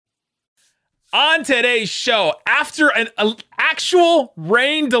On today's show, after an actual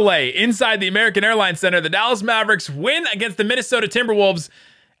rain delay inside the American Airlines Center, the Dallas Mavericks win against the Minnesota Timberwolves,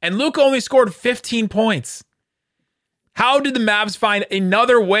 and Luka only scored 15 points. How did the Mavs find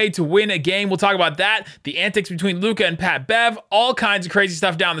another way to win a game? We'll talk about that, the antics between Luka and Pat Bev, all kinds of crazy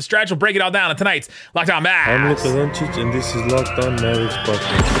stuff down the stretch. We'll break it all down on tonight's Locked On Mavs. I'm Luka Doncic, and this is Locked On Mavericks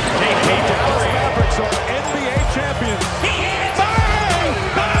podcast. Hey, Dallas Mavericks are NBA champions. He hit it! Bang!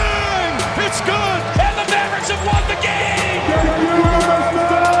 Bang! It's good! And the Mavericks have won the game!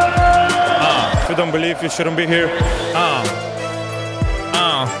 If you don't believe, you shouldn't be here.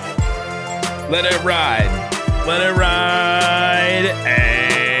 Let it ride. Let it ride.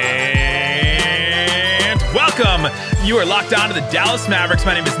 And welcome. You are locked on to the Dallas Mavericks.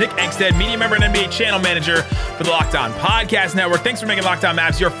 My name is Nick Angstead, media member and NBA channel manager for the Locked On Podcast Network. Thanks for making Locked On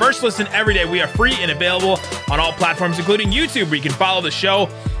Mavs your first listen every day. We are free and available on all platforms, including YouTube, where you can follow the show.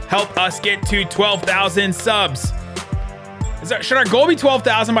 Help us get to 12,000 subs. Should our goal be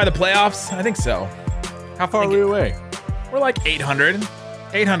 12,000 by the playoffs? I think so. How far are we away? We're like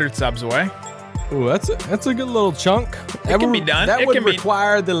 800 subs away. Ooh, that's a good little chunk. It can be done. That It would can be-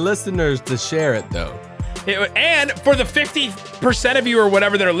 require the listeners to share it, though. And for the 50% of you or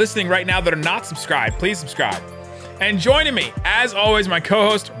whatever that are listening right now that are not subscribed, please subscribe. And joining me, as always, my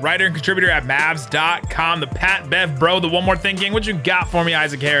co-host, writer and contributor at Mavs.com, the Pat Bev Bro, the One More Thing King. What you got for me,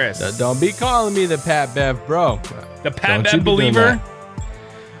 Isaac Harris? Don't be calling me the Pat Bev Bro. The Pat Don't you Bev be doing Believer?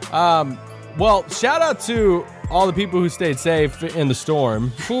 that. Well, shout out to all the people who stayed safe in the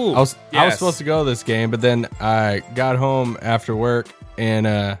storm. Ooh, I was yes. supposed to go to this game, but then I got home after work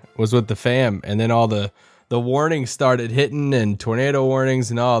and was with the fam, and then all the warnings started hitting and tornado warnings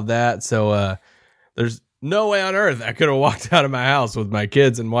and all of that. So there's no way on earth I could have walked out of my house with my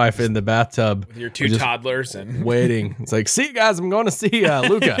kids and wife in the bathtub With your two just toddlers and waiting. It's like, see you guys, I'm going to see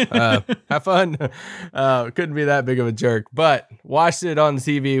Luka. Have fun. Couldn't be that big of a jerk, but watched it on the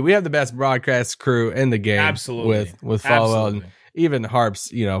TV. We have the best broadcast crew in the game. Absolutely. With Falwell and Absolutely. even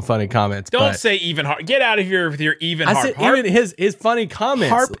Harp's, funny comments. Don't but say even Harp. Get out of here with your even I Harp. said Harp, even his funny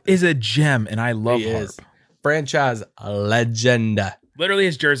comments. Harp is a gem, and I love He Harp. is. Franchise legend. Literally,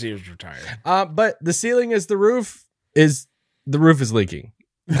 his jersey is retired. But the ceiling is the roof is leaking.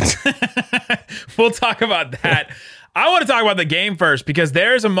 We'll talk about that. I want to talk about the game first because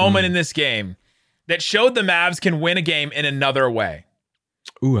there's a moment in this game that showed the Mavs can win a game in another way.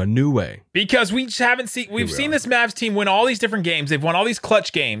 Ooh, a new way. Because we just haven't seen, we've seen this Mavs team win all these different games. They've won all these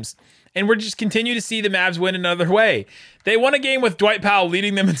clutch games, and we're just continue to see the Mavs win another way. They won a game with Dwight Powell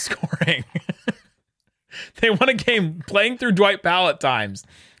leading them in scoring. They won a game playing through Dwight Powell at times.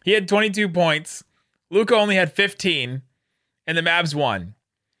 He had 22 points. Luka only had 15, and the Mavs won.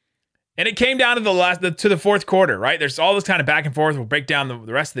 And it came down to the fourth quarter, right? There's all this kind of back and forth. We'll break down the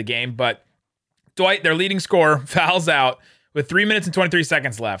rest of the game, but Dwight, their leading scorer, fouls out with 3 minutes and 23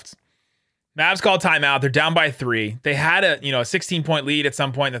 seconds left. Mavs call timeout. They're down by 3. They had a 16-point lead at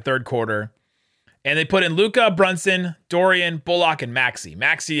some point in the third quarter. And they put in Luka, Brunson, Dorian, Bullock, and Maxey.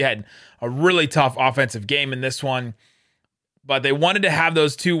 Maxey had a really tough offensive game in this one, but they wanted to have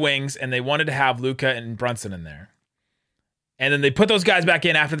those two wings, and they wanted to have Luka and Brunson in there. And then they put those guys back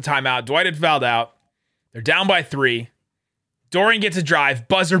in after the timeout. Dwight had fouled out. They're down by 3. Dorian gets a drive,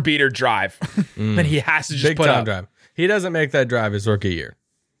 buzzer beater drive. Then he has to just Big put time up. drive. He doesn't make that drive his rookie year.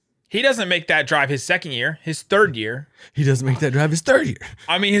 He doesn't make that drive his second year, his third year. He doesn't make that drive his third year.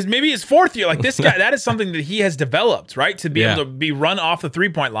 I mean, maybe his fourth year. Like this guy, that is something that he has developed, right? To be Yeah. able to be run off the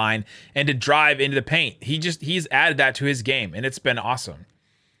 3-point line and to drive into the paint. He's added that to his game, and it's been awesome.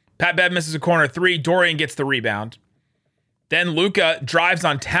 Pat Bev misses a corner 3. Dorian gets the rebound. Then Luka drives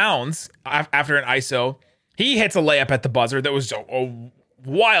on Towns after an ISO. He hits a layup at the buzzer. That was a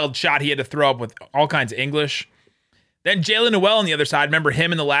wild shot he had to throw up with all kinds of English. Then Jalen Noel on the other side. Remember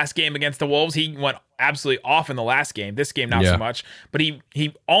him in the last game against the Wolves? He went absolutely off in the last game. This game, not so much. But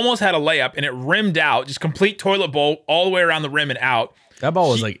he almost had a layup, and it rimmed out. Just complete toilet bowl all the way around the rim and out. That ball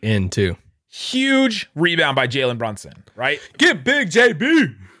was in, too. Huge rebound by Jalen Brunson, right? Get big,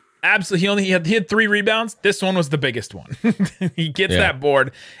 JB. Absolutely. He had 3 rebounds. This one was the biggest one. He gets that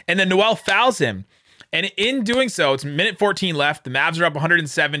board. And then Noel fouls him. And in doing so, it's minute 14 left. The Mavs are up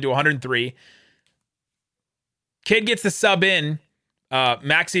 107 to 103. Kid gets the sub in,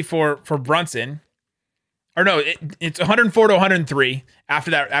 Maxey for Brunson. Or no, it's 104 to 103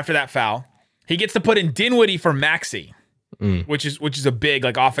 after that foul. He gets to put in Dinwiddie for Maxey, which is a big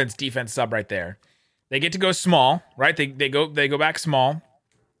offense defense sub right there. They get to go small, right? They go back small.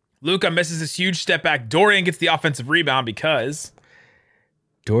 Luka misses this huge step back. Dorian gets the offensive rebound because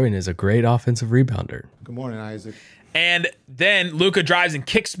Dorian is a great offensive rebounder. Good morning, Isaac. And then Luka drives and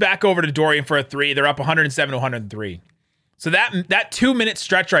kicks back over to Dorian for a three. They're up 107 to 103. So that 2-minute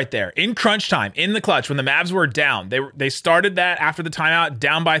stretch right there in crunch time, in the clutch, when the Mavs were down, they started that after the timeout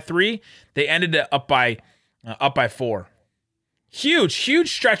down by 3. They ended it up by 4. Huge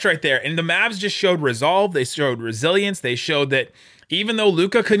stretch right there. And the Mavs just showed resolve. They showed resilience. They showed that even though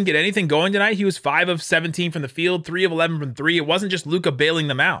Luka couldn't get anything going tonight, he was 5 of 17 from the field, 3 of 11 from 3. It wasn't just Luka bailing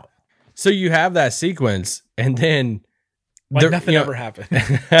them out. So you have that sequence, and then nothing ever happened.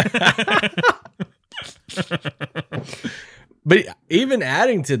 But even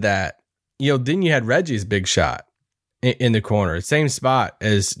adding to that, then you had Reggie's big shot in the corner, same spot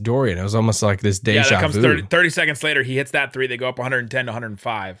as Dorian. It was almost like this deja vu. Yeah, that comes 30 seconds later. He hits that 3. They go up 110 to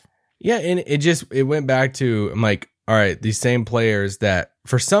 105. Yeah, and it went back to, I'm like, all right, these same players that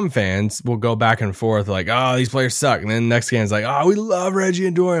for some fans will go back and forth like, oh, these players suck. And then the next game's like, oh, we love Reggie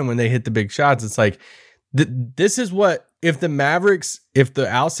and Dorian when they hit the big shots. It's like, this is what, if the Mavericks, if the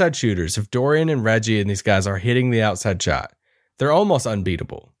outside shooters, if Dorian and Reggie and these guys are hitting the outside shot, they're almost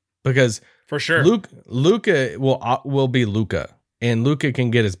unbeatable because for sure Luka will be Luka, and Luka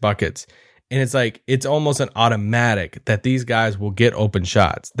can get his buckets. And it's like, it's almost an automatic that these guys will get open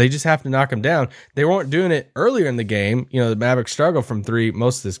shots. They just have to knock them down. They weren't doing it earlier in the game. The Mavericks struggled from 3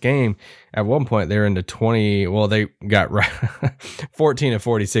 most of this game. At one point, they were into 20. Well, they got 14 of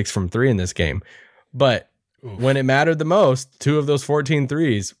 46 from 3 in this game. But when it mattered the most, 2 of those 14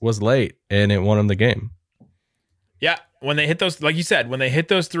 threes was late, and it won them the game. Yeah, when they hit those, like you said, when they hit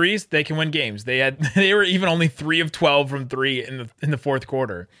those threes, they can win games. They were even only 3 of 12 from 3 in the fourth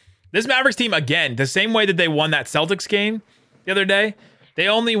quarter. This Mavericks team, again, the same way that they won that Celtics game the other day, they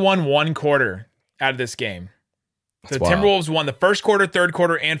only won 1 quarter out of this game. So the Timberwolves won the first quarter, third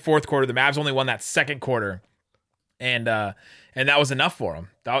quarter, and fourth quarter. The Mavs only won that second quarter, and that was enough for them.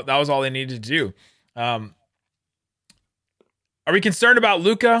 That was all they needed to do. Are we concerned about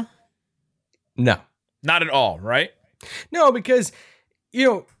Luka? No. Not at all, right? No, because,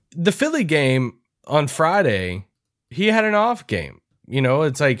 the Philly game on Friday, he had an off game.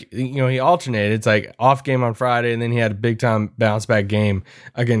 It's like, he alternated. It's like off game on Friday, and then he had a big time bounce back game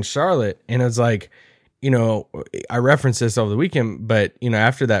against Charlotte. And it's like, I referenced this over the weekend, but,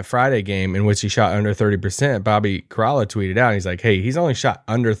 after that Friday game in which he shot under 30%, Bobby Karalla tweeted out, he's like, hey, he's only shot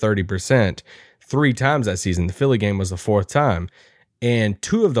under 30% 3 times that season. The Philly game was the 4th time. And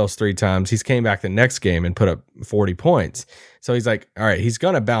 2 of those 3 times, he's came back the next game and put up 40 points. So he's like, all right, he's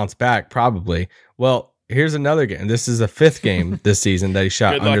going to bounce back probably. Well, here's another game. This is the 5th game this season that he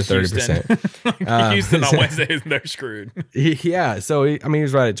shot under 30%. Houston on Wednesdays, they're screwed. Yeah. So, he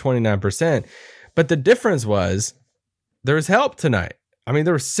was right at 29%. But the difference was there was help tonight.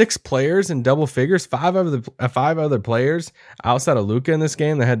 There were 6 players in double figures, 5 other players outside of Luka in this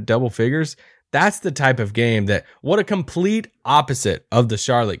game that had double figures. That's the type of game what a complete opposite of the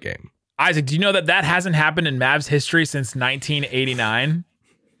Charlotte game. Isaac, do you know that hasn't happened in Mavs history since 1989?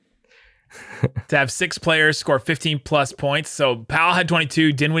 To have 6 players score 15 plus points. So Powell had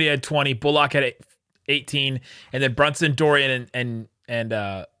 22, Dinwiddie had 20, Bullock had 18, and then Brunson, Dorian, and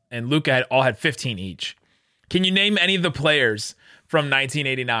Luka all had 15 each. Can you name any of the players from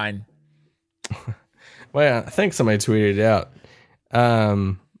 1989? Well, I think somebody tweeted it out.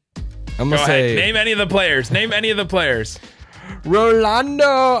 I'm going to say... Name any of the players.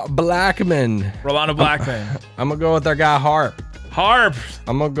 Rolando Blackman. I'm going to go with our guy Harp.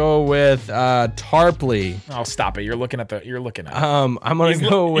 I'm going to go with Tarpley. Oh, stop it. You're looking at I'm going to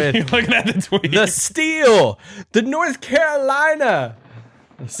go with... You're looking at the tweet. The Steel. The North Carolina.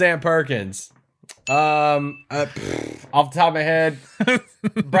 Sam Perkins. Off the top of my head,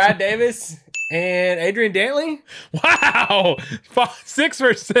 Brad Davis and Adrian Dantley. Wow, 6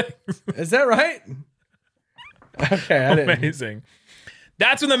 for 6. Is that right? Okay, amazing.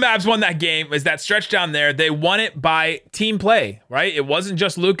 That's when the Mavs won that game. Is that stretch down there? They won it by team play, right? It wasn't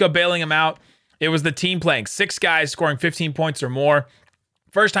just Luka bailing him out. It was the team playing. 6 guys scoring 15 points or more.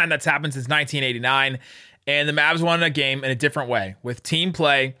 First time that's happened since 1989. And the Mavs won a game in a different way with team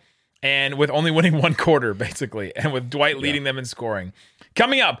play and with only winning 1 quarter, basically, and with Dwight leading them in scoring.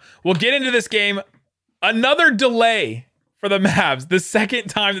 Coming up, we'll get into this game. Another delay for the Mavs. The second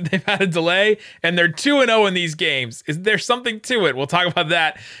time that they've had a delay, and they're 2-0 in these games. Is there something to it? We'll talk about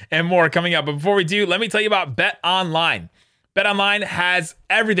that and more coming up. But before we do, let me tell you about Bet Online. Bet Online has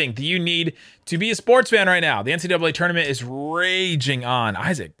everything that you need to be a sports fan right now. The NCAA tournament is raging on.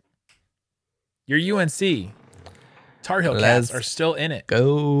 Isaac, your UNC Tar Heel Cats are still in it.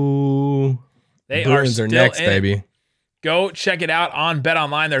 Go. They Bruins are next, baby. Go check it out on Bet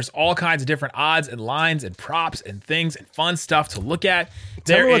Online. There's all kinds of different odds and lines and props and things and fun stuff to look at.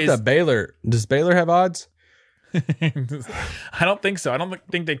 Tell me what the Baylor. Does Baylor have odds? I don't think so. I don't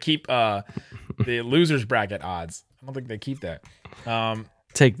think they keep the losers bracket odds. I don't think they keep that.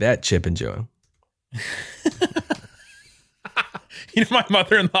 Take that, Chip and Joe. My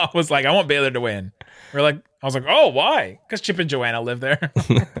mother-in-law was like, I want Baylor to win. I was like, oh, why? Because Chip and Joanna live there.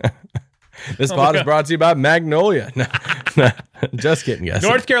 This pod is brought to you by Magnolia. No, just kidding, guys.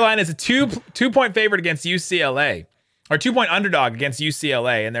 North Carolina is a 2-point favorite against UCLA, or 2-point underdog against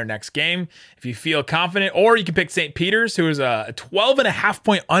UCLA in their next game. If you feel confident, or you can pick St. Peter's, who is a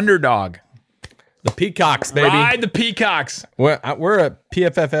 12.5-point underdog. The Peacocks, baby. Ride the Peacocks. We're at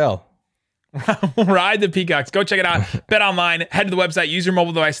PFFL. Ride the Peacocks. Go check it out. Bet Online. Head to the website. Use your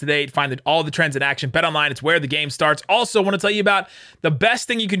mobile device today to find all the trends in action. Bet Online. It's where the game starts. Also, want to tell you about the best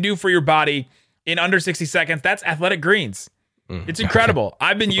thing you can do for your body in under 60 seconds. That's Athletic Greens. It's incredible.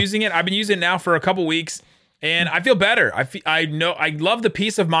 I've been using it. I've been using it now for a couple weeks, and I feel better. I love the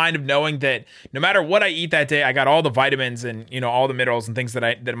peace of mind of knowing that no matter what I eat that day, I got all the vitamins and all the minerals and things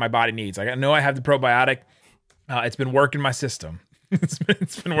that my body needs. I know I have the probiotic. It's been working my system.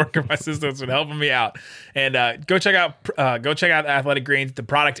 It's been working my system. It's been helping me out. And go check out Athletic Greens. The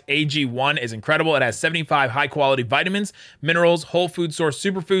product AG1 is incredible. It has 75 high quality vitamins, minerals, whole food source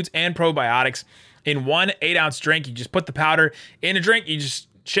superfoods, and probiotics in one 8-ounce drink. You just put the powder in a drink. You just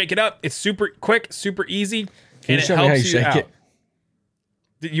shake it up. It's super quick, super easy, and it helps you out.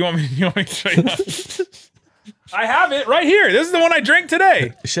 You want me to show you? I have it right here. This is the one I drank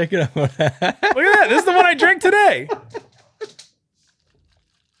today. Shake it up. Look at that. This is the one I drank today.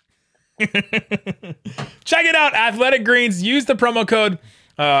 Check it out, Athletic Greens. Use the promo code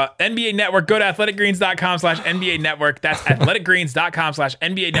NBA Network. Go to athleticgreens.com/NBA Network. That's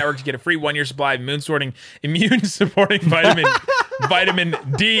athleticgreens.com/NBA Network to get a free 1-year supply of immune supporting vitamin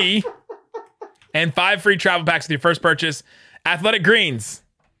D, and 5 free travel packs with your first purchase. Athletic Greens.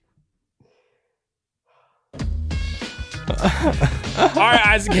 All right,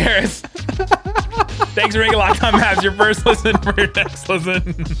 Isaac Harris. Thanks for making Locked On Mavs your first listen. For your next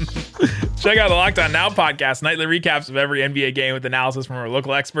listen, check out the Locked On Now podcast, nightly recaps of every NBA game with analysis from our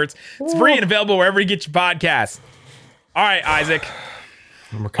local experts. It's free and available wherever you get your podcasts. All right, Isaac.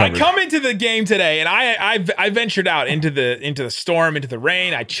 I come into the game today, and I ventured out into the storm, into the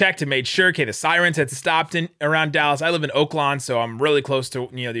rain. I checked and made sure. Okay, the sirens had stopped around Dallas. I live in Oakland, so I'm really close to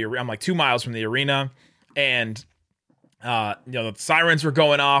I'm like 2 miles from the arena, and the sirens were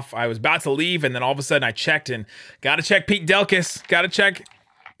going off. I was about to leave, and then all of a sudden I checked and got to check Pete Delkus. Got to check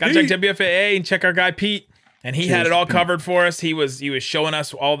WFAA and check our guy Pete, and he had it all covered for us. He was showing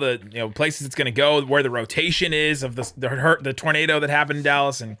us all the places it's going to go, where the rotation is of the tornado that happened in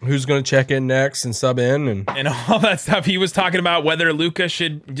Dallas, and who's going to check in next and sub in and all that stuff. He was talking about whether Luka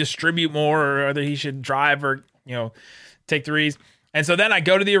should distribute more or whether he should drive or take threes. And so then I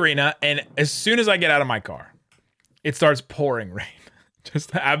go to the arena, and as soon as I get out of my car, it starts pouring rain,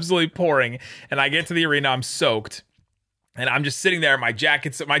 just absolutely pouring. And I get to the arena, I'm soaked, and I'm just sitting there. My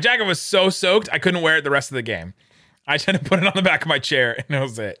jacket was so soaked, I couldn't wear it the rest of the game. I just had to put it on the back of my chair, and that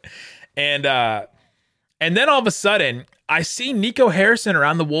was it. And then all of a sudden, I see Nico Harrison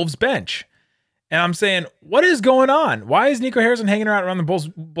around the Wolves bench, and I'm saying, what is going on? Why is Nico Harrison hanging around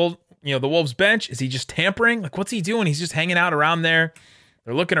the the Wolves bench? Is he just tampering? Like, what's he doing? He's just hanging out around there.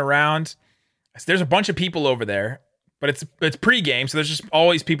 They're looking around. There's a bunch of people over there. But it's pregame, so there's just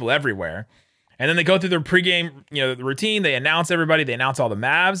always people everywhere. And then they go through their pregame, the routine. They announce everybody. They announce all the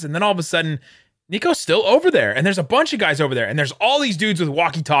Mavs. And then all of a sudden, Nico's still over there. And there's a bunch of guys over there. And there's all these dudes with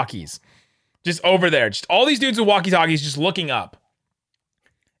walkie-talkies just over there. Just all these dudes with walkie-talkies just looking up.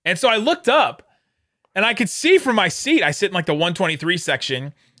 And so I looked up, and I could see from my seat, I sit in like the 123 section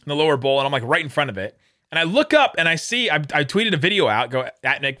in the lower bowl, and I'm like right in front of it. And I look up, and I see, I tweeted a video out. Go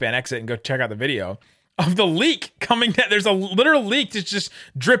at Nick Van Exit and go check out the video of the leak coming down. There's a literal leak that's just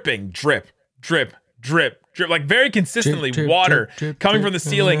dripping, drip, drip, drip, drip, like very consistently, drip, water drip, coming from the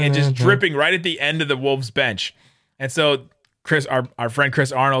ceiling and just dripping right at the end of the Wolves bench. And so Chris, our friend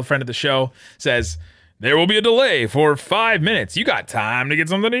Chris Arnold, friend of the show, says, there will be a delay for 5 minutes. You got time to get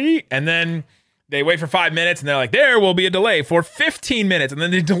something to eat. And then they wait for 5 minutes, and they're like, there will be a delay for 15 minutes. And then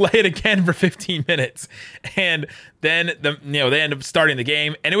they delay it again for 15 minutes. And then they end up starting the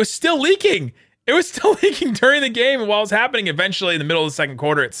game, and it was still leaking. It was still leaking during the game, and while it was happening, eventually in the middle of the second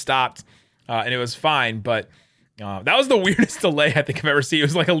quarter, it stopped, and it was fine. But that was the weirdest delay I think I've ever seen. It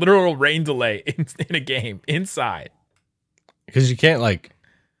was like a literal rain delay in a game inside. Because you can't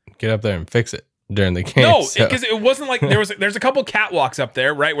get up there and fix it during the game. No, because it wasn't like there's a couple catwalks up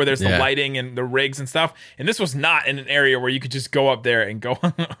there, right, where there's the lighting and the rigs and stuff, and this was not in an area where you could just go up there and go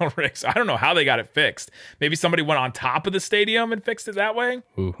on rigs. I don't know how they got it fixed. Maybe somebody went on top of the stadium and fixed it that way.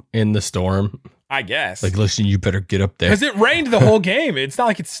 Ooh, in the storm. I guess. Like, listen, you better get up there. Because it rained the whole game. It's not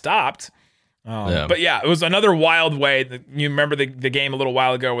like it stopped. But yeah, it was another wild way. You remember the game a little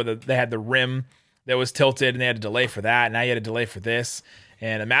while ago where they had the rim that was tilted and they had a delay for that. Now you had a delay for this.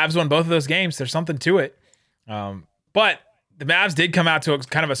 And the Mavs won both of those games. There's something to it. But the Mavs did come out to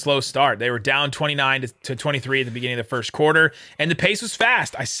kind of a slow start. They were down 29 to 23 at the beginning of the first quarter, and the pace was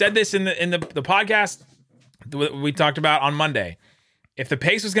fast. I said this in the podcast we talked about on Monday. If the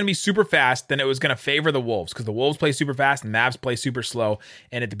pace was going to be super fast, then it was going to favor the Wolves because the Wolves play super fast and Mavs play super slow.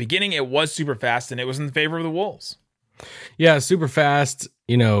 And at the beginning, it was super fast, and it was in favor of the Wolves. Yeah, super fast.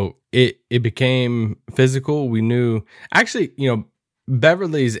 It became physical. We knew actually,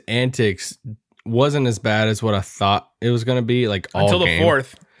 Beverly's antics wasn't as bad as what I thought it was going to be. Like all until the game.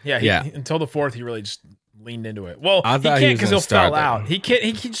 fourth, until the fourth, he really just leaned into it. Well, he can't because he'll foul out. He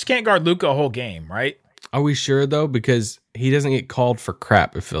just can't guard Luka a whole game, right? Are we sure though? Because he doesn't get called for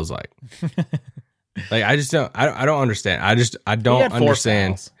crap. It feels like. Like I just don't. I don't understand. I don't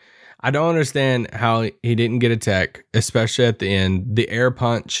understand. Fouls. I don't understand how he didn't get a tech, especially at the end. The air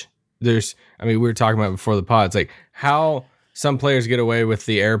punch. We were talking about it before the pod. It's like how some players get away with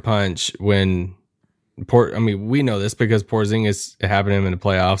the air punch when we know this because Porzingis happened to him in the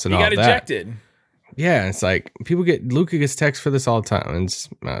playoffs and all that. He got ejected. Yeah, it's like Luka gets texts for this all the time, and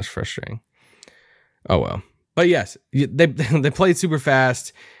it's frustrating. Oh well, but yes, they played super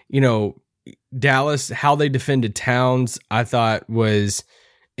fast. Dallas, how they defended Towns, I thought was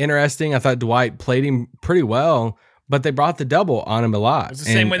interesting. I thought Dwight played him pretty well, but they brought the double on him a lot. It's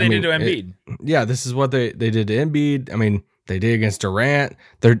the same way they did to Embiid. This is what they did to Embiid. They did against Durant.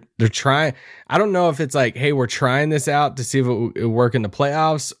 They're trying. I don't know if it's like, hey, we're trying this out to see if it will work in the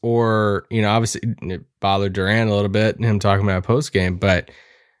playoffs, or obviously it bothered Durant a little bit and him talking about post game, but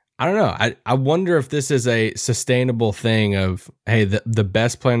I don't know. I wonder if this is a sustainable thing of, hey, the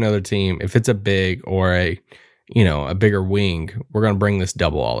best player on another team, if it's a big or a bigger wing, we're going to bring this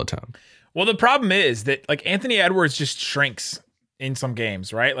double all the time. Well, the problem is that like Anthony Edwards just shrinks in some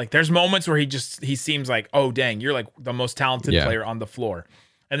games, right? Like there's moments where he seems like, oh, dang, you're like the most talented player on the floor.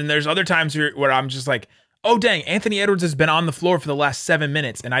 And then there's other times where I'm just like, oh, dang, Anthony Edwards has been on the floor for the last 7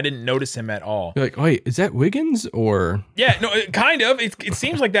 minutes, and I didn't notice him at all. You're like, wait, is that Wiggins or? Yeah, no, kind of. It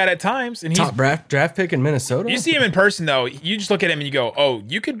seems like that at times. And he's top draft pick in Minnesota. You see him in person, though. You just look at him and you go, oh,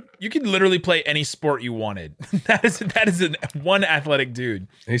 you could literally play any sport you wanted. that is one athletic dude.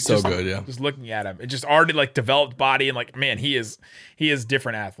 He's so good, yeah. Just looking at him. It just already like developed body and like, man, he is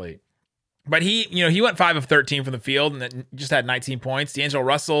different athlete. But he went 5 of 13 from the field and then just had 19 points. D'Angelo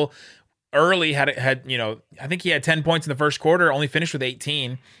Russell early had I think he had 10 points in the first quarter, only finished with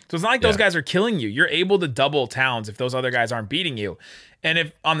 18. So it's not like those guys are killing you. You're able to double Towns if those other guys aren't beating you. And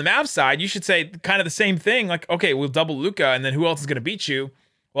if on the Mavs side, you should say kind of the same thing. Like, okay, we'll double Luka, and then who else is going to beat you?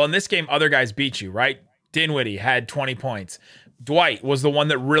 Well, in this game, other guys beat you, right? Dinwiddie had 20 points. Dwight was the one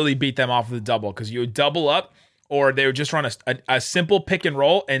that really beat them off of the double because you would double up, or they would just run a simple pick and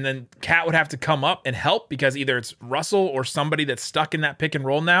roll, and then Cat would have to come up and help because either it's Russell or somebody that's stuck in that pick and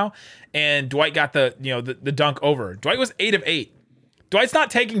roll now. And Dwight got the dunk over. Dwight was 8 of 8. Dwight's not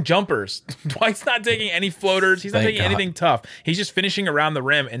taking jumpers. Dwight's not taking any floaters. He's not taking anything tough. He's just finishing around the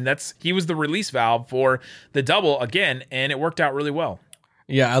rim, and he was the release valve for the double again, and it worked out really well.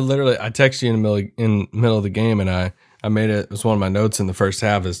 Yeah, I texted you in the middle of the game, and I made it was one of my notes in the first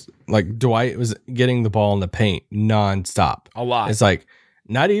half is like Dwight was getting the ball in the paint nonstop. A lot. It's like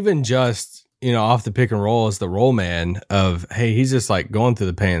not even just, off the pick and roll as the roll man of, hey, he's just like going through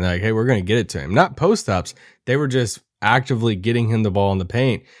the paint. Like, hey, we're going to get it to him. Not post ups. They were just actively getting him the ball in the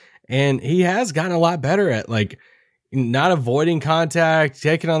paint. And he has gotten a lot better at like not avoiding contact,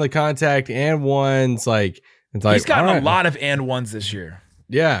 taking on the contact and ones. He's gotten a lot of and ones this year.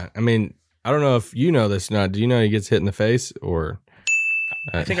 Yeah. I mean, I don't know if you know this or not. Do you know he gets hit in the face or?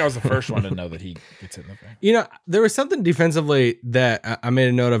 I think I was the first one to know that he gets hit in the face. There was something defensively that I made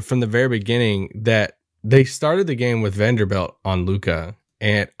a note of from the very beginning that they started the game with Vanderbilt on Luka,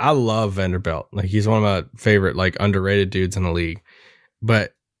 and I love Vanderbilt. Like he's one of my favorite, like underrated dudes in the league.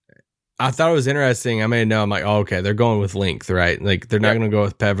 But I thought it was interesting. I made a note. I'm like, oh, okay, they're going with length, right? Like they're not going to go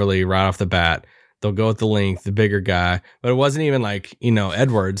with Beverly right off the bat. They'll go with the length, the bigger guy. But it wasn't even like,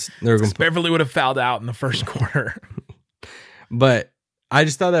 Edwards. Beverly would have fouled out in the first quarter. But I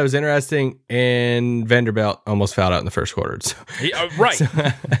just thought that was interesting, and Vanderbilt almost fouled out in the first quarter. So, right.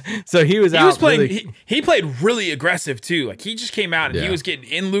 So he was out. Was playing. He played really aggressive too. Like he just came out and he was getting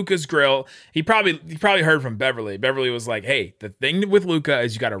in Luka's grill. He probably heard from Beverly. Beverly was like, "Hey, the thing with Luka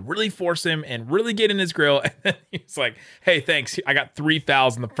is you got to really force him and really get in his grill." And then he's like, "Hey, thanks. I got 3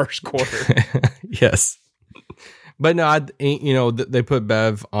 fouls in the first quarter." Yes. But no, they put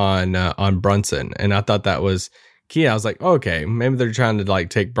Bev on Brunson, and I thought that was key. I was like, okay, maybe they're trying to like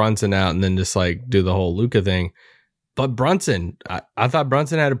take Brunson out and then just like do the whole Luka thing. But Brunson, I thought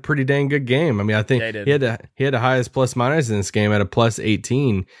Brunson had a pretty dang good game. I mean, I think he had the highest plus minus in this game at a plus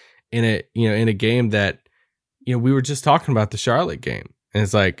 18 in a game that, we were just talking about the Charlotte game. And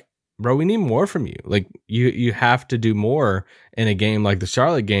it's like, bro, we need more from you. Like you have to do more in a game like the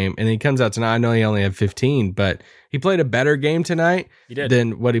Charlotte game. And he comes out tonight. I know he only had 15, but he played a better game tonight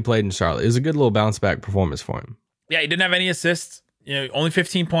than what he played in Charlotte. It was a good little bounce back performance for him. Yeah, he didn't have any assists, only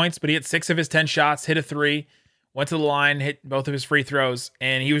 15 points, but he had 6 of his 10 shots, hit a 3, went to the line, hit both of his free throws,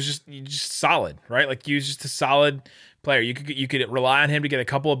 and he was just solid, right? Like he was just a solid player. You could rely on him to get a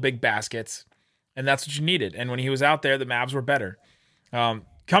couple of big baskets, and that's what you needed. And when he was out there, the Mavs were better.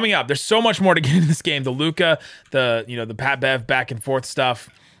 Coming up, there's so much more to get in this game. The Luka, the Pat Bev back and forth stuff.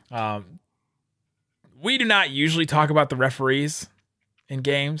 We do not usually talk about the referees in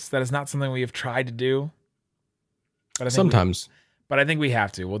games. That is not something we have tried to do. But I think we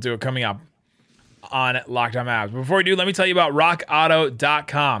have to. We'll do it coming up on Locked On Mavs. Before we do, let me tell you about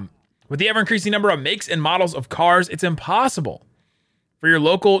RockAuto.com. With the ever-increasing number of makes and models of cars, it's impossible for your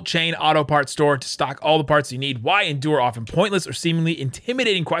local chain auto parts store to stock all the parts you need. Why endure often pointless or seemingly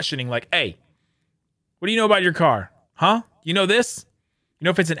intimidating questioning like, hey, what do you know about your car? Huh? You know this? You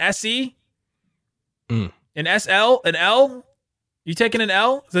know if it's an SE? An SL? An L? You taking an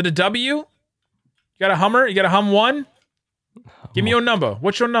L? Is it a W? You got a Hummer? You got a Hum 1? Give me your number.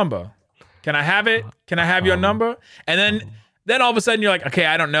 What's your number? Can I have it? Can I have your number? And then all of a sudden you're like, okay,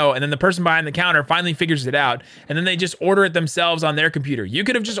 I don't know. And then the person behind the counter finally figures it out. And then they just order it themselves on their computer. You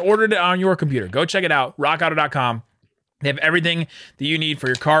could have just ordered it on your computer. Go check it out. RockAuto.com. They have everything that you need for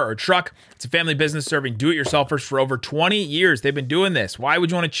your car or truck. It's a family business serving do-it-yourselfers for over 20 years. They've been doing this. Why would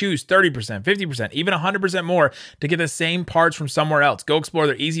you want to choose 30%, 50%, even 100% more to get the same parts from somewhere else? Go explore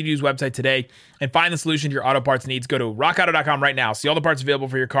their easy-to-use website today and find the solution to your auto parts needs. Go to rockauto.com right now. See all the parts available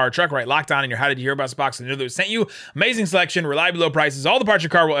for your car or truck right locked on in your How Did You Hear About Us box. And know that we sent you amazing selection, reliably low prices, all the parts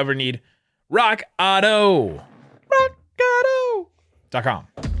your car will ever need. RockAuto. RockAuto.com.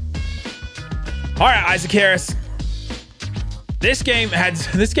 All right, Isaac Harris. This game had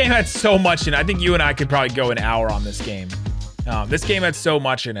so much in it. I think you and I could probably go an hour on this game. This game had so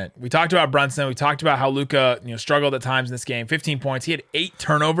much in it. We talked about Brunson. We talked about how Luka, struggled at times in this game. 15 points. He had 8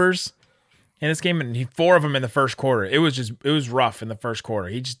 turnovers in this game, and 4 of them in the first quarter. It was rough in the first quarter.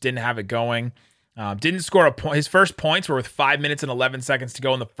 He just didn't have it going. Didn't score a point. His first points were with 5 minutes and 11 seconds to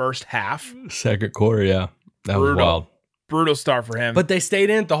go in the first half. Second quarter, yeah, that was wild. Brutal start for him. But they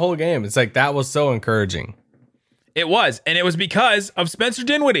stayed in it the whole game. It's like that was so encouraging. It was, and it was because of Spencer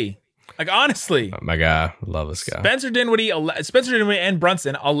Dinwiddie. Like, honestly. Oh my God, love this guy. Spencer Dinwiddie and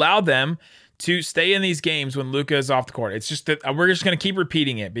Brunson allowed them to stay in these games when Luka is off the court. It's just that we're just going to keep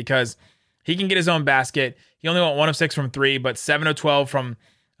repeating it because he can get his own basket. He only went 1 of 6 from 3, but 7 of 12 from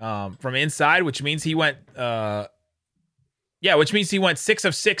inside, which means he went 6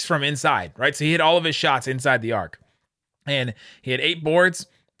 of 6 from inside, right? So he hit all of his shots inside the arc. And he had 8 boards,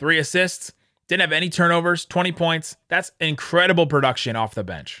 3 assists. Didn't have any turnovers, 20 points. That's incredible production off the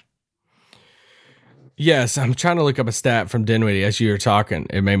bench. Yes, I'm trying to look up a stat from Dinwiddie as you were talking.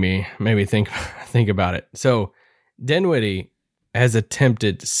 It made me think about it. So Dinwiddie has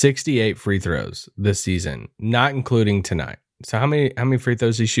attempted 68 free throws this season, not including tonight. So how many free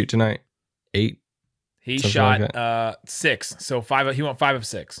throws did he shoot tonight? 8? He shot 6. So 5. He went 5 of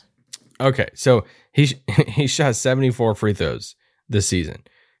 6. Okay, so he shot 74 free throws this season.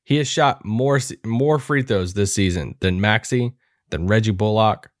 He has shot more free throws this season than Maxey, than Reggie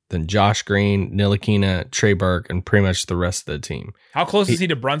Bullock, than Josh Green, Ntilikina, Trey Burke, and pretty much the rest of the team. How close is he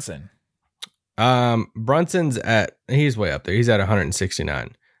to Brunson? Brunson's he's way up there. He's at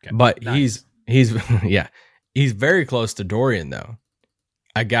 169. Okay, but nice. he's very close to Dorian though.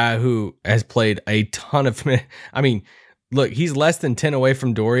 A guy who has played a ton of look, he's less than 10 away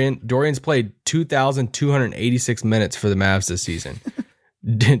from Dorian. Dorian's played 2,286 minutes for the Mavs this season.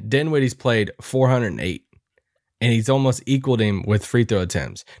 Dinwiddie's played 408, and he's almost equaled him with free throw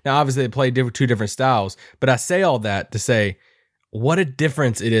attempts. Now, obviously, they play two different styles, but I say all that to say what a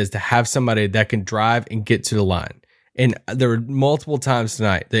difference it is to have somebody that can drive and get to the line. And there were multiple times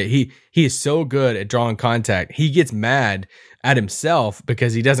tonight that he is so good at drawing contact. He gets mad at himself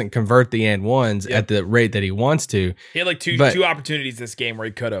because he doesn't convert the and ones at the rate that he wants to. He had like two opportunities this game where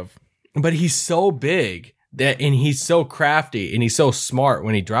he could have. But he's so big and he's so crafty and he's so smart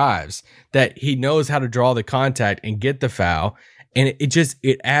when he drives that he knows how to draw the contact and get the foul. And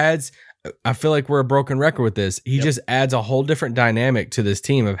it adds I feel like we're a broken record with this. He just adds a whole different dynamic to this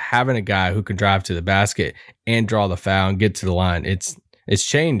team of having a guy who can drive to the basket and draw the foul and get to the line. It's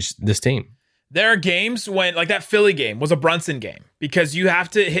changed this team. There are games when, like that Philly game was a Brunson game because you have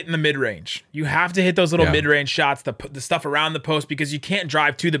to hit in the mid-range. You have to hit those little mid-range shots, the stuff around the post, because you can't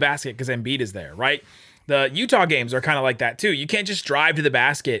drive to the basket because Embiid is there, right? The Utah games are kind of like that too. You can't just drive to the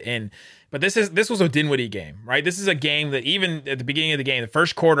basket. But this was a Dinwiddie game, right? This is a game that even at the beginning of the game, the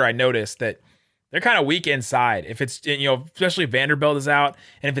first quarter, I noticed that they're kind of weak inside. If it's, especially if Vanderbilt is out,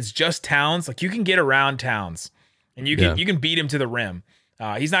 and if it's just Towns, like you can get around Towns and you can beat him to the rim.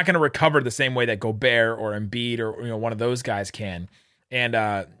 He's not going to recover the same way that Gobert or Embiid or one of those guys can. And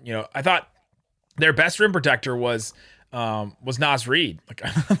I thought their best rim protector was Naz Reid.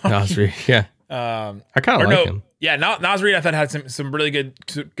 Naz Reid, yeah. I kind of like him. Yeah, Naz Reid I thought had some really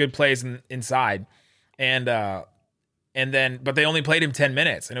good plays inside, and then but they only played him 10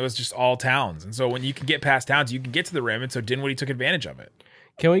 minutes, and it was just all Towns. And so when you can get past Towns, you can get to the rim, and so Dinwiddie took advantage of it.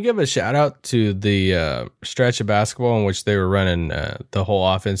 Can we give a shout out to the stretch of basketball in which they were running the whole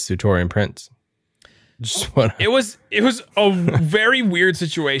offense through Taurean Prince? It was a very weird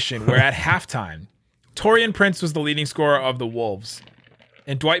situation where at halftime, Taurean Prince was the leading scorer of the Wolves,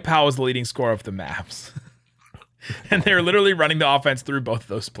 and Dwight Powell was the leading scorer of the Mavs. And they were literally running the offense through both of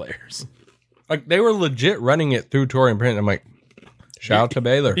those players. Like they were legit running it through Taurean Prince. I'm like, shout out to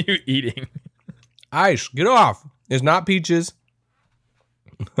Baylor. You eating ice? Get off! It's not peaches.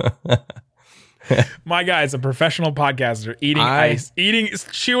 My guy is a professional podcaster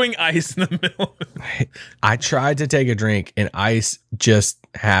chewing ice in the middle. I tried to take a drink and ice just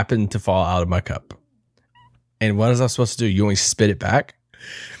happened to fall out of my cup. And what was I supposed to do? You want me to spit it back?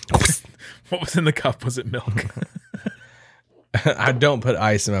 What was in the cup? Was it milk? I don't put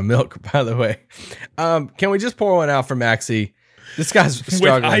ice in my milk, by the way. Can we just pour one out for Maxey? This guy's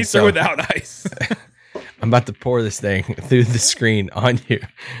struggling. With ice or without ice? I'm about to pour this thing through the screen on you.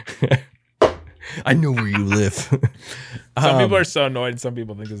 I know where you live. Some people are so annoyed. Some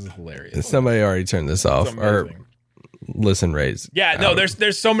people think this is hilarious. Somebody already turned this off. Or listen, Rays. Yeah, no,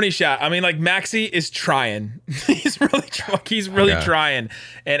 there's so many shots. I mean, like Maxey is trying. He's really trying.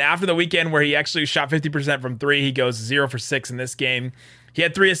 And after the weekend where he actually shot 50% from three, he goes 0 for 6 in this game. He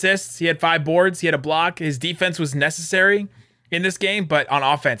had 3 assists. He had 5 boards. He had a block. His defense was necessary in this game, but on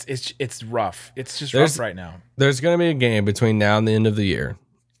offense, it's rough. It's just rough right now. There's going to be a game between now and the end of the year.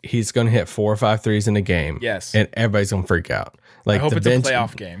 He's going to hit 4 or 5 threes in a game. Yes. And everybody's going to freak out. Like I hope it's a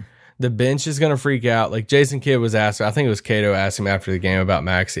playoff game. The bench is going to freak out. Like Jason Kidd was asked, I think it was Cato asked him after the game about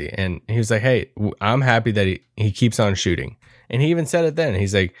Maxey. And he was like, hey, I'm happy that he keeps on shooting. And he even said it then.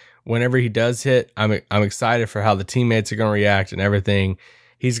 He's like, whenever he does hit, I'm excited for how the teammates are going to react and everything.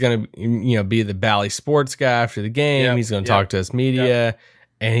 He's going to, be the Bally Sports guy after the game. Yep, he's going to talk to us media,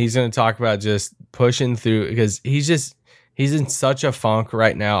 and he's going to talk about just pushing through because he's in such a funk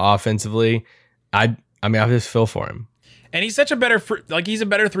right now offensively. I just feel for him. And he's such a better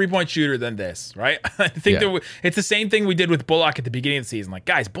 3-point shooter than this, right? I think that it's the same thing we did with Bullock at the beginning of the season. Like,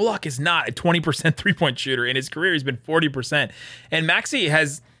 guys, Bullock is not a 20% 3-point shooter. In his career, he's been 40%. And Maxey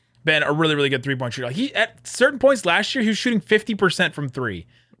has been a really, really good 3-point shooter. Like he at certain points last year, he was shooting 50% from 3.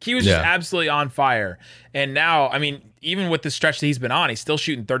 He was just absolutely on fire. And now, I mean, even with the stretch that he's been on, he's still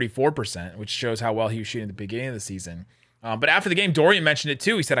shooting 34%, which shows how well he was shooting at the beginning of the season. But after the game, Dorian mentioned it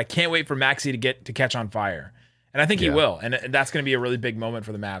too. He said, I can't wait for Maxey to catch on fire. And I think he will. And that's going to be a really big moment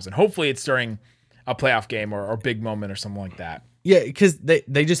for the Mavs. And hopefully it's during a playoff game or a big moment or something like that. Yeah, because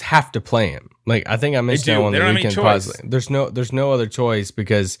they just have to play him. Like I think I mentioned that on the weekend positively. There's no other choice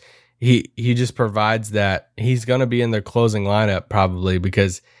because he just provides that. He's going to be in their closing lineup probably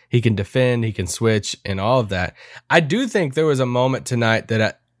because he can defend, he can switch, and all of that. I do think there was a moment tonight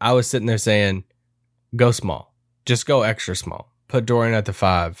that I was sitting there saying, go small. Just go extra small. Put Dorian at the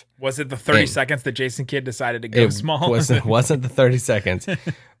 5. Was it the 30 seconds that Jason Kidd decided to go small? Wasn't the 30 seconds.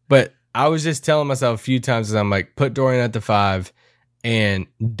 But I was just telling myself a few times as I'm like, put Dorian at the 5 and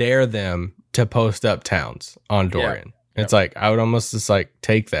dare them to post up Towns on Dorian. Yeah. It's like I would almost just like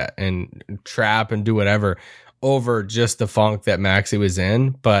take that and trap and do whatever over just the funk that Maxey was in.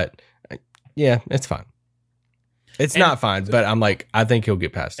 But yeah, it's fine. It's not fine, but I'm like, I think he'll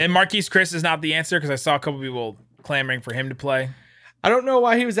get past it. And Marquise Chris is not the answer because I saw a couple people clamoring for him to play. I don't know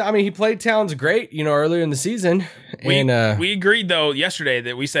why he was. I mean, he played Towns great, earlier in the season. We agreed though yesterday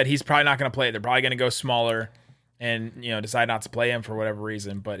that we said he's probably not going to play. They're probably going to go smaller and decide not to play him for whatever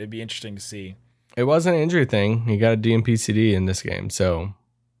reason. But it'd be interesting to see. It wasn't an injury thing. He got a DNP CD in this game, so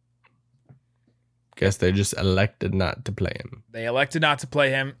Guess they just elected not to play him. They elected not to play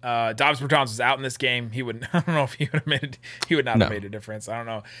him. Dobbs Bertans was out in this game. He would. I don't know if he would have made. He would not have made a difference. I don't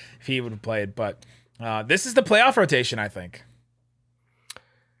know if he would have played. But this is the playoff rotation, I think.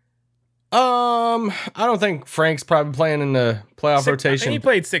 I don't think Frank's probably playing in the playoff rotation. I think he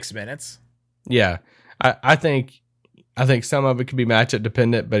played 6 minutes. Yeah, I think some of it could be matchup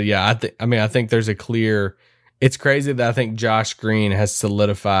dependent, but yeah, I think there's a clear. It's crazy that I think Josh Green has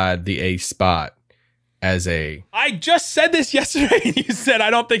solidified the ace spot as a. I just said this yesterday, and you said I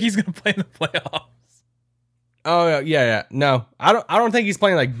don't think he's going to play in the playoffs. Oh yeah. No, I don't think he's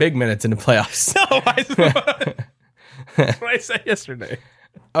playing like big minutes in the playoffs. No, that's what I said yesterday.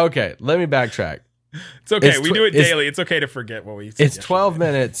 Okay, let me backtrack. It's okay. We do it daily. It's okay to forget what we said. It's 12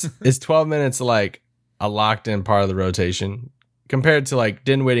 minutes. It's 12 minutes like a locked in part of the rotation compared to like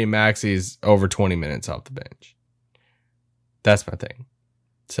Dinwiddie and Maxey's over 20 minutes off the bench. That's my thing.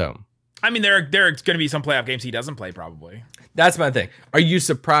 So, I mean, there are going to be some playoff games he doesn't play probably. That's my thing. Are you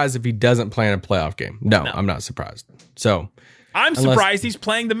surprised if he doesn't play in a playoff game? No. I'm not surprised. So, I'm surprised he's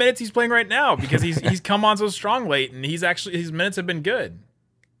playing the minutes he's playing right now because he's come on so strong late and his minutes have been good.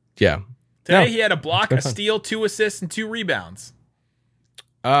 Yeah. Today he had a block, a steal, 2 assists, and 2 rebounds.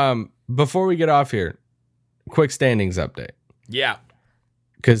 Before we get off here, quick standings update. Yeah.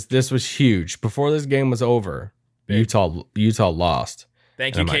 Because this was huge. Before this game was over, Utah lost.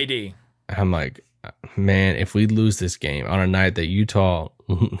 Thank you, KD. I'm like, man, if we lose this game on a night that Utah,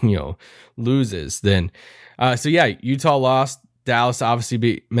 loses, then Utah lost. Dallas obviously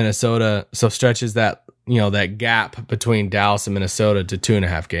beat Minnesota, so stretches that that gap between Dallas and Minnesota to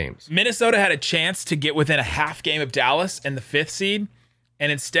 2.5 games. Minnesota had a chance to get within a half game of Dallas and the 5th seed,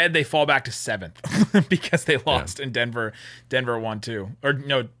 and instead they fall back to 7th because they lost and Denver won too. Or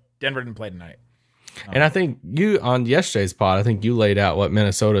no, Denver didn't play tonight. And I think you on yesterday's pod, I think you laid out what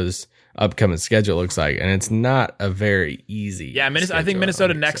Minnesota's upcoming schedule looks like, and it's not a very easy. Yeah, I think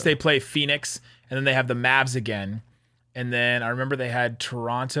Minnesota next they play Phoenix, and then they have the Mavs again, and then I remember they had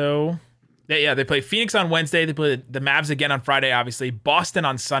Toronto. They play Phoenix on Wednesday. They play the Mavs again on Friday, obviously. Boston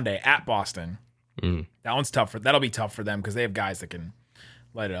on Sunday at Boston. That one's tough. That'll be tough for them because they have guys that can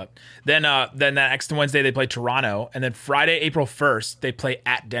light it up. Then that next Wednesday, they play Toronto. And then Friday, April 1st, they play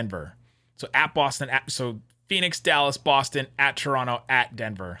at Denver. So at Boston. So Phoenix, Dallas, Boston, at Toronto, at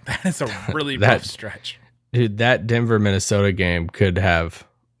Denver. That is a really rough stretch. Dude, that Denver-Minnesota game could have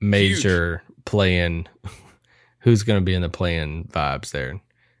major play-in. Who's going to be in the play-in vibes there?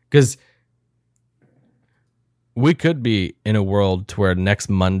 Because we could be in a world to where next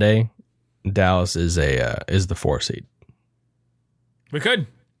Monday, Dallas is the 4 seed. We could.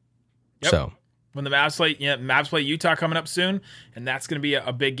 Yep. So when the Mavs play Utah coming up soon, and that's going to be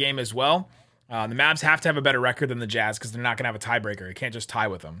a big game as well. The Mavs have to have a better record than the Jazz because they're not going to have a tiebreaker. You can't just tie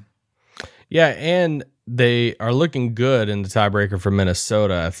with them. Yeah, and they are looking good in the tiebreaker for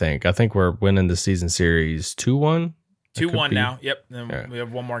Minnesota. I think we're winning the season series 2-1. 2-1 now. Yep. Then we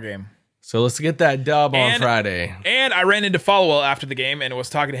have one more game. So let's get that dub on Friday. And I ran into Followell after the game and was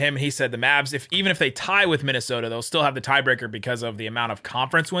talking to him, and he said the Mavs, even if they tie with Minnesota, they'll still have the tiebreaker because of the amount of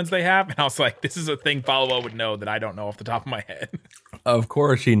conference wins they have. And I was like, this is a thing Followell would know that I don't know off the top of my head. Of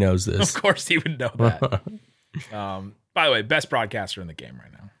course he knows this. Of course he would know that. By the way, best broadcaster in the game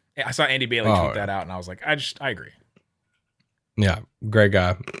right now. I saw Andy Bailey tweet that out, and I was like, I agree. Yeah, great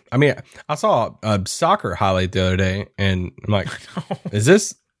guy. I mean, I saw a soccer highlight the other day, and I'm like, is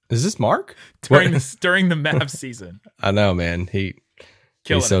this Mark? During the Mavs season. I know, man. He's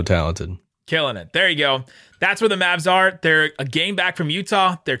so talented. Killing it. There you go. That's where the Mavs are. They're a game back from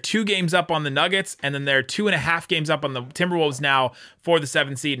Utah. They're 2 games up on the Nuggets, and then they're 2.5 games up on the Timberwolves now for the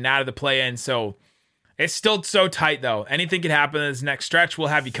 7th seed and out of the play-in. So it's still so tight, though. Anything could happen in this next stretch. We'll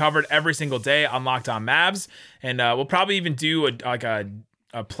have you covered every single day on Locked On Mavs, and we'll probably even do a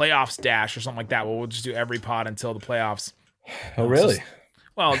playoffs dash or something like that. We'll just do every pod until the playoffs. Oh, really?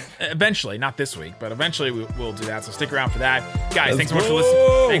 Well, eventually, not this week, but eventually we'll do that. So stick around for that. Guys, thanks so much for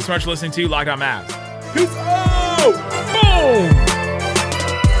listening. Thanks so much for listening to Locked On Mavs. Peace out! Boom!